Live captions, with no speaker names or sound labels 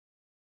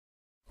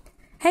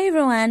Hey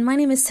everyone, my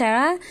name is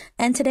Sara,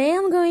 and today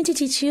I'm going to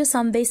teach you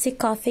some basic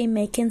coffee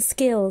making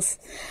skills.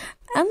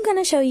 I'm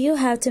gonna show you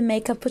how to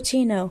make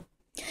cappuccino.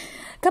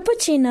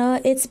 Cappuccino,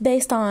 it's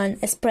based on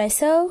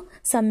espresso,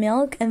 some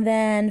milk, and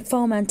then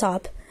foam on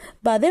top.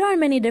 But there are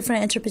many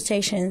different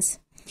interpretations.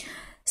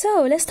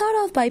 So let's start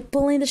off by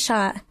pulling the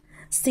shot,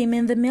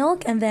 steaming the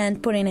milk, and then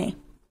putting it.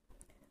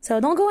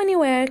 So don't go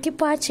anywhere, keep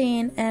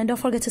watching, and don't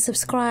forget to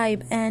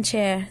subscribe and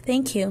share.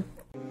 Thank you.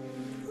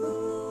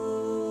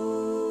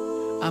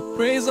 I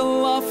praise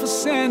Allah for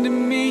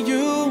sending me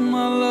you,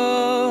 my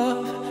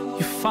love.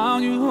 You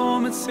found your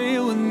home, it's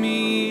here with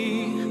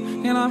me,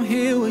 and I'm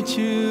here with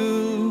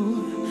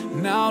you.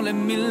 Now let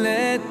me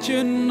let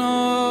you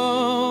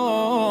know,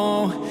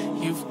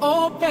 you've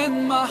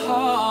opened my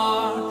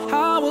heart.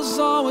 I was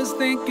always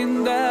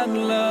thinking that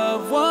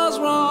love was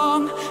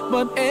wrong,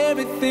 but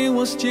everything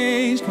was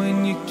changed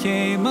when you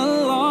came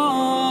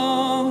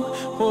along.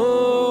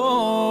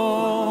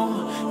 Oh,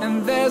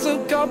 and there's a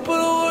couple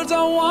of words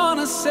I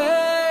wanna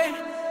say.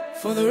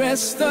 For the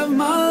rest of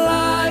my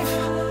life,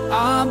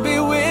 I'll be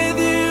with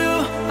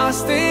you. I'll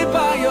stay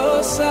by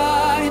your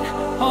side,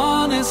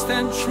 honest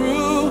and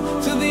true,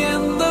 to the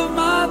end of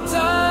my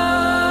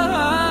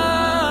time.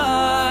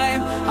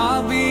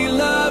 I'll be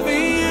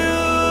loving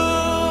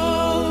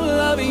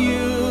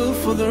you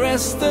for the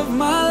rest of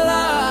my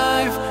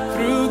life,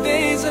 through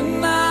days and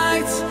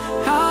nights.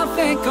 I'll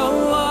thank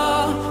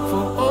Allah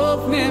for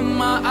opening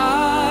my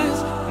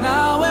eyes,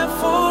 now and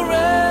forever.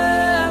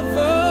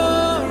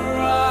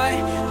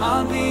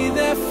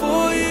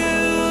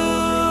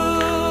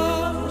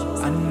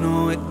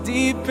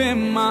 Deep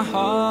in my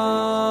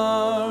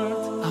heart,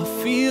 I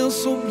feel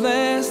so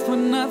blessed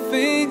when I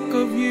think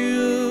of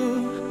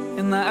you,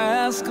 and I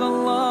ask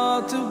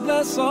Allah to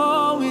bless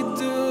all we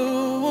do.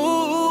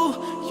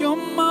 You're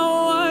my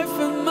wife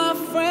and my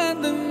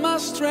friend and my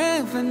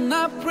strength, and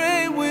I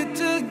pray we're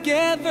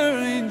together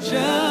in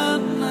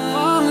Jannah.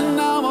 Oh, and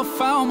now I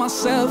found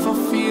myself, I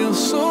feel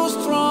so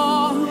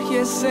strong.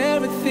 Yes,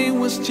 everything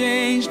was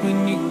changed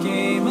when you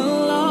came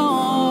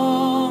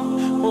along.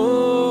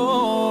 Oh,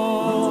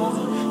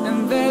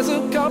 there's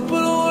a couple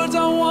of words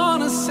I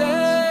wanna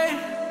say.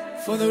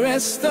 For the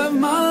rest of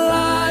my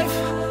life,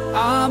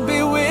 I'll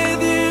be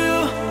with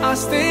you. I'll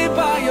stay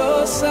by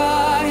your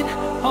side,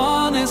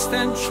 honest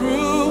and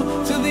true,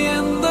 to the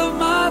end of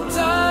my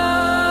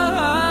time.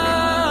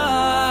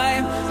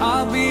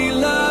 I'll be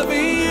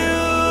loving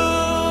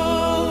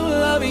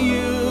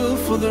you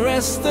for the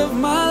rest of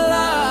my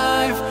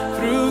life,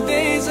 through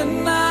days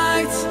and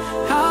nights.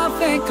 I'll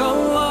thank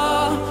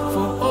Allah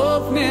for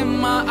opening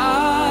my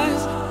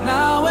eyes,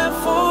 now and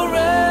forever.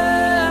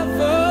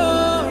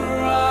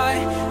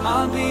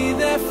 I'll be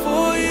there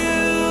for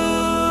you.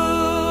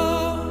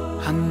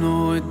 I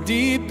know it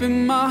deep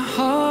in my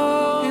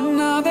heart, and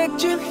now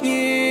that you're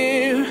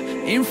here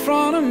in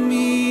front of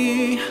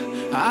me,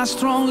 I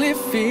strongly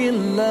feel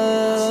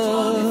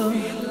love.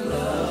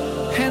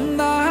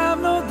 And I have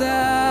no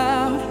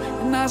doubt,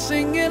 and I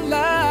sing it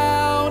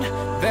loud,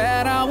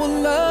 that I will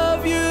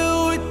love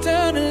you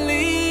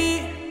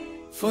eternally.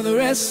 For the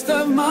rest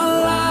of my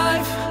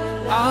life,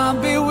 I'll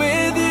be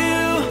with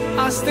you.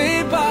 I'll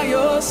stay by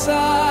your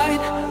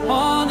side,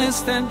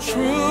 honest and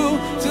true,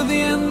 to the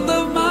end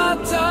of my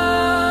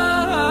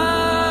time.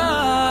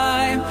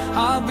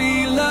 I'll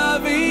be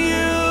loving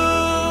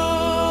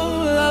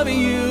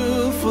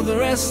you for the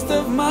rest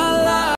of my life.